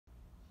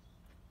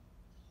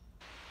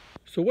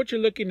So what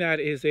you're looking at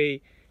is a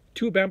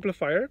tube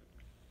amplifier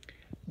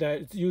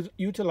that is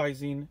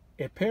utilizing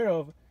a pair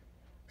of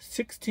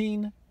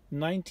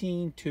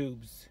 1619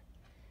 tubes.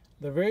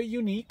 They're very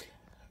unique.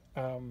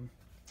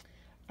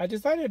 I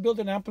decided to build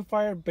an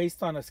amplifier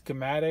based on a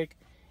schematic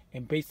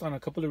and based on a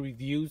couple of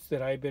reviews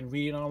that I've been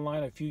reading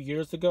online a few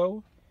years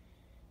ago.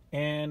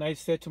 And I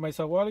said to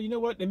myself, well, you know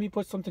what? Let me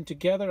put something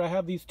together. I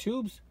have these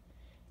tubes.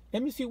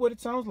 Let me see what it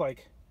sounds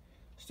like.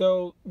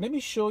 So let me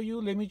show you.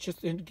 Let me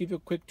just give you a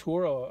quick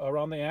tour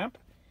around the amp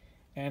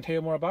and tell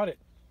you more about it.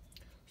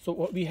 So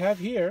what we have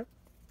here,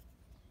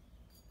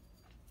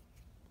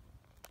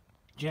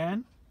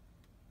 Jan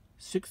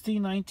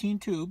 1619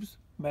 tubes,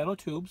 metal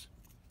tubes,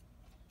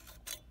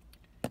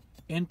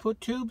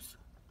 input tubes,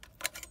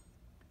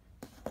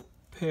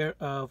 pair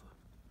of,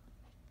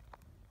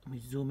 let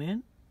me zoom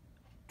in,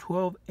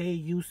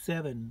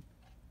 12AU7.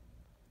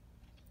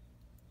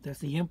 That's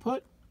the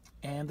input.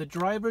 And the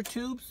driver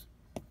tubes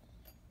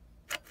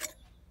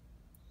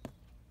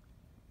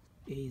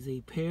is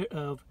a pair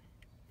of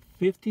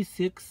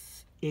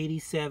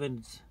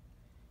 5687s.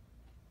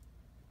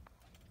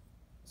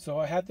 So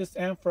I had this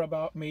amp for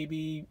about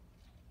maybe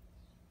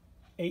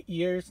 8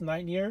 years,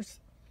 9 years.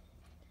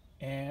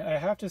 And I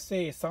have to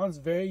say, it sounds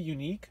very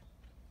unique.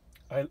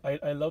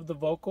 I love the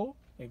vocal.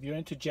 If you're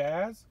into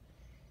jazz,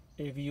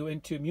 if you're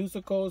into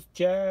musicals,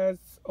 jazz,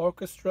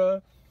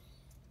 orchestra,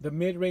 the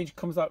mid-range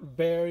comes out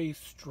very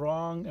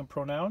strong and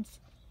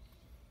pronounced.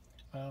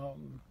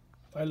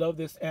 I love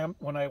this amp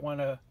when I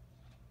want to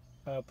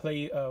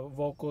play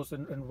vocals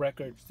and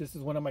records. This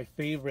is one of my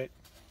favorite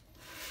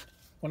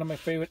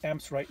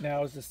amps right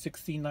now is the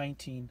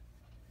 1619.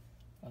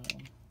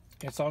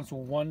 It sounds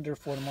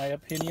wonderful in my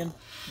opinion.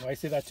 I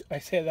say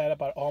that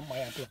about all my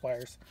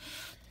amplifiers.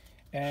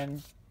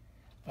 And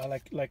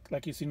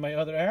like you see in my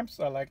other amps,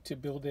 I like to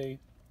build a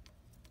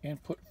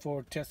input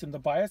for testing the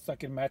bias so I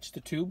can match the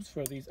tubes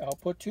for these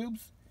output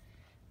tubes.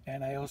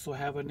 And I also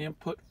have an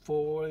input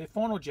for the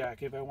phono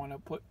jack if I want to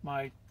put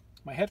my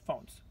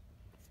headphones.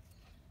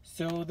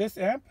 So this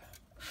amp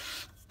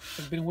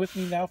has been with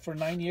me now for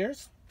 9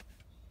 years.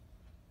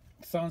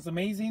 Sounds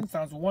amazing,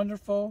 sounds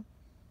wonderful.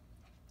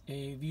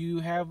 If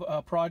you have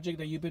a project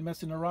that you've been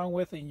messing around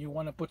with and you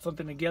want to put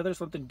something together,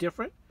 something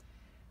different,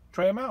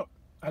 try them out.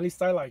 At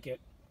least I like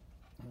it.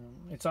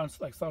 It sounds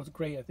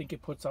great. I think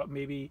it puts out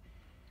maybe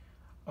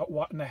 1.5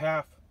 watts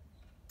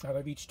out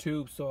of each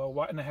tube, so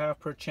 1.5 watts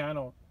per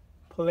channel.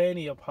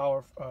 Plenty of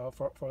power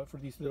for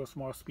these little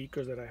small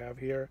speakers that I have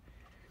here.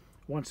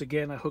 Once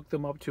again, I hooked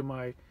them up to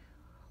my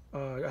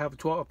I have a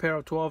pair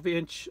of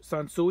 12-inch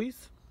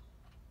Sansuis,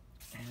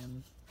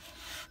 and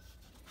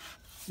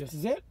this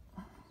is it.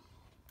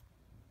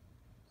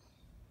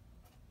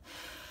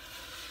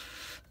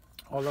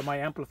 All of my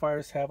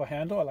amplifiers have a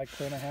handle. I like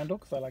playing a handle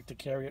because I like to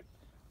carry it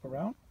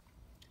around.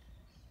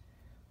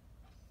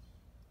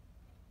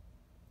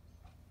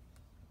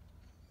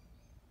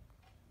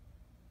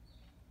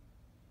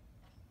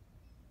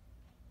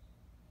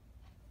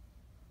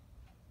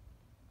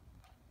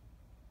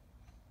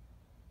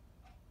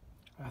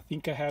 I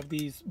think I have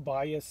these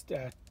biased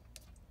at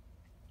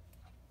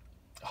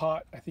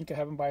hot. I think I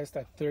have them biased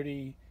at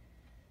 30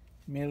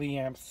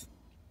 milliamps.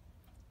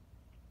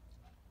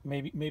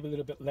 Maybe a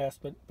little bit less,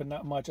 but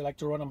not much. I like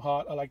to run them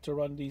hot. I like to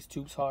run these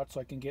tubes hot so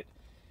I can get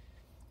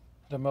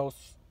the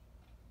most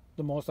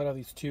out of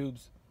these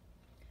tubes.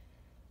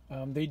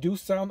 They do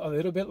sound a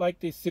little bit like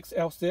the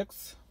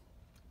 6L6.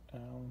 So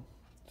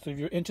if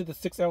you're into the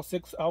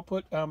 6L6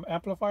 output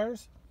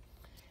amplifiers,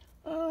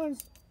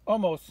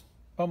 almost.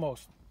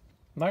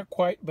 Not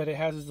quite, but it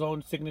has its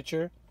own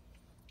signature,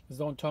 its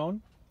own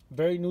tone.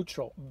 Very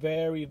neutral,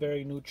 very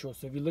neutral.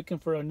 So if you're looking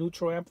for a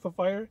neutral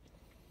amplifier,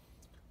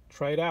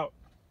 try it out.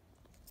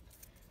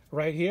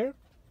 Right here,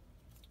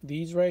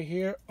 these right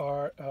here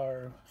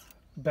are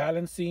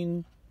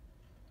balancing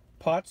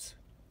pots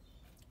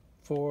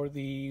for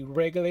the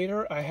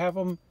regulator. I have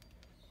them.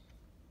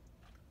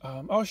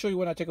 I'll show you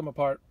when I take them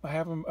apart. I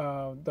have them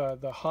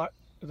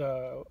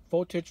the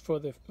voltage for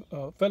the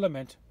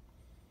filament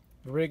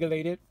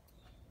regulated,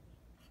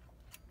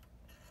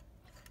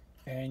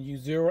 and you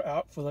zero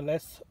out for the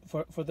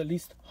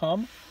least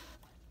hum.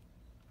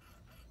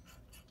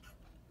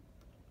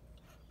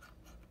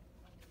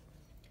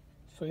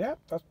 So yeah,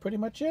 that's pretty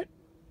much it.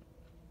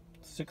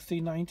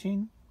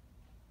 1619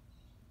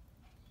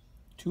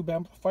 tube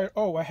amplifier.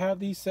 Oh, I have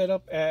these set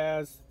up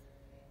as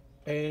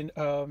a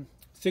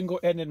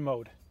single-ended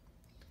mode.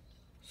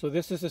 So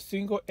this is a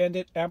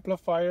single-ended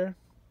amplifier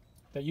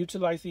that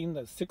utilizing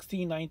the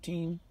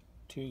 1619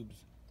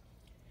 tubes.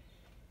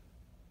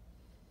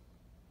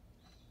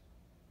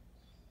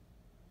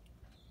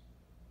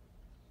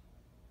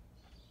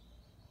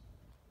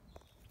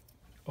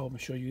 Oh, I'm gonna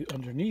show you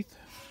underneath.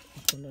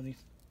 What's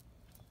underneath?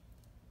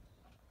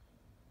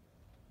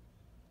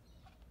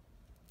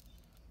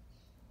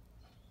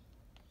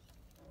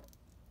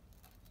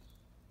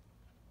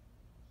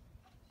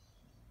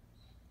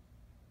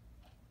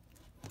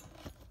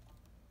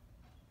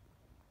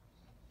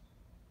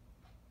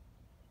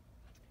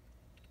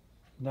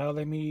 Now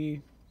let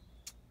me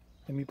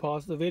Let me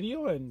pause the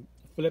video and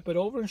flip it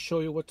over and show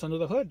you what's under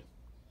the hood.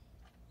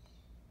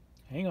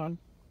 Hang on.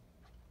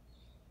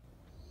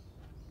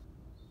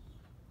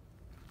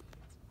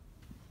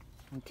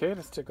 Okay,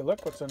 let's take a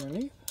look what's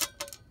underneath.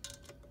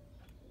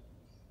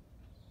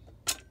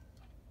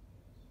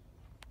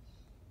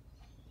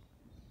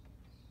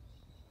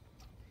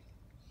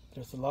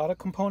 There's a lot of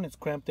components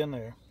cramped in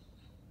there.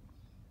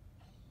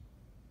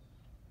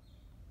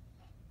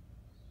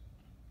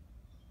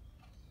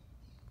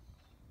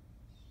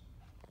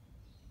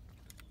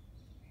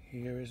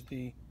 Here is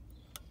the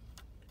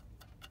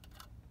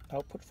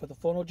output for the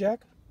phono jack.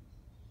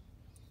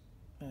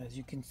 As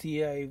you can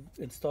see, I've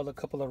installed a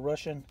couple of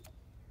Russian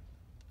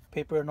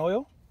paper and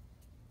oil.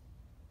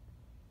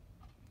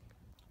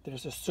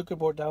 There's a circuit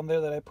board down there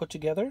that I put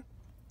together,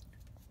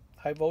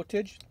 high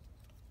voltage,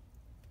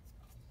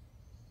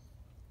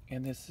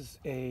 and this is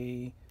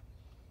a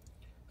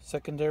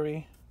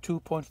secondary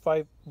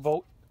 2.5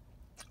 volt.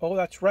 Oh,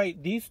 that's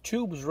right, these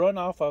tubes run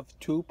off of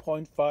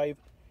 2.5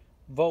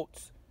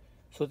 volts.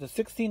 So the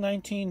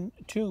 1619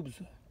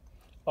 tubes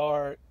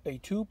are a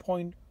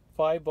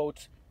 2.5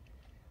 volts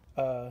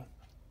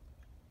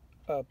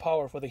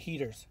power for the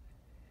heaters,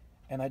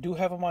 and I do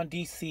have them on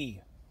DC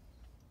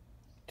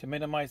to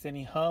minimize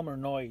any hum or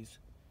noise.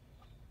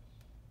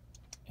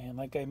 And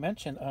like I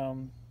mentioned,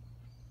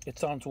 it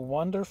sounds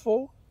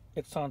wonderful.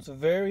 It sounds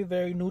very,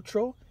 very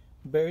neutral,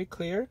 very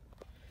clear.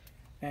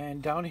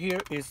 And down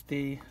here is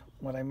the,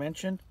 what I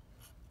mentioned,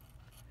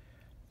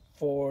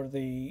 for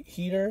the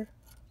heater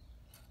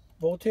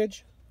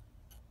voltage,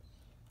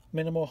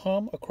 minimal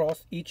hum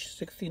across each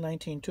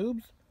 1619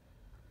 tubes.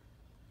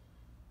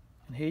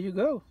 And here you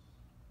go.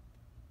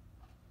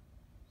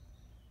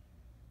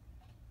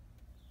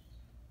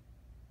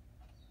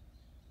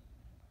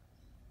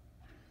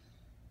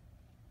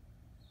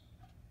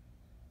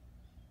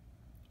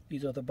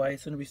 These are the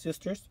bias and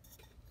resistors.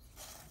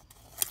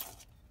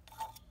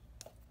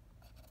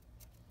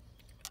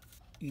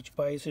 Each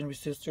bias and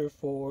resistor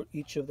for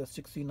each of the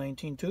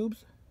 1619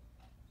 tubes.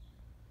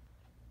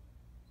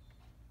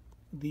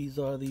 These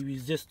are the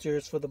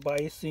resistors for the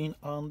biasing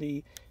on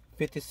the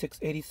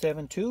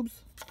 5687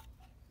 tubes.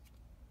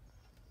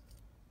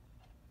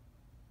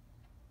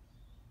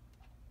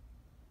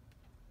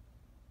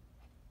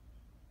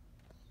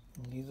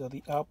 And these are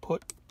the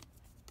output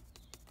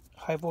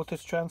high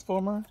voltage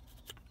transformer.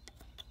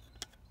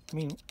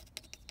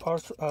 Power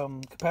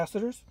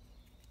capacitors.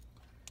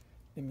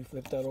 Let me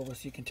flip that over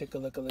so you can take a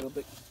look a little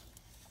bit.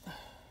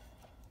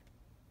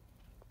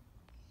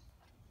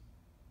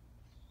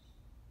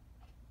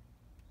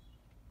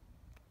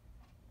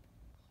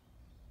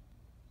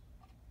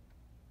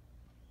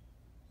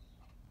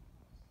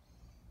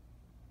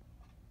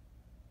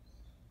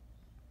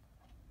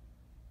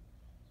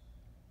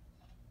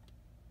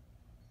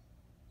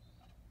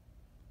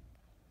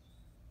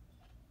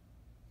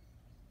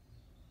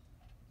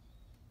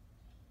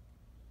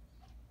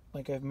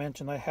 Like I've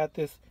mentioned, I had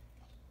this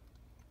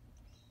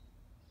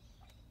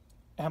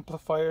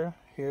amplifier.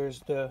 Here's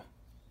the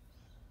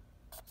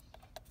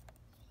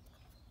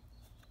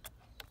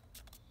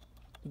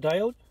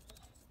diode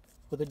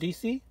for the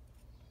DC.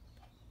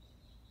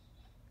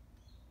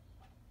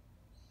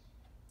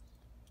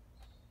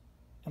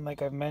 And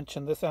like I've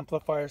mentioned, this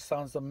amplifier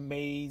sounds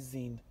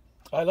amazing.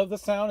 I love the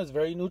sound. It's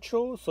very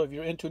neutral. So if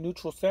you're into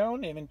neutral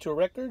sound and into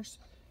records,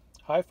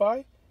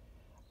 hi-fi,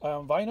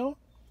 vinyl,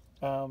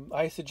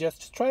 I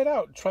suggest just try it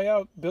out.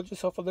 Build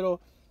yourself a little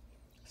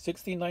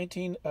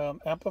 1619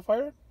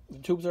 amplifier. The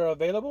tubes are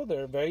available.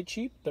 They're very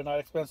cheap. They're not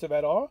expensive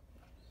at all.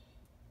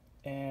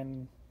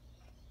 And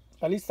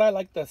at least I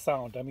like the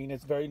sound. I mean,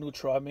 it's very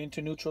neutral. I'm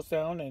into neutral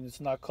sound, and it's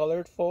not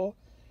colored full.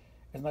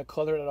 It's not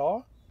colored at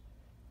all.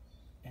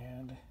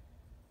 And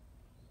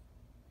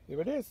here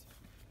it is.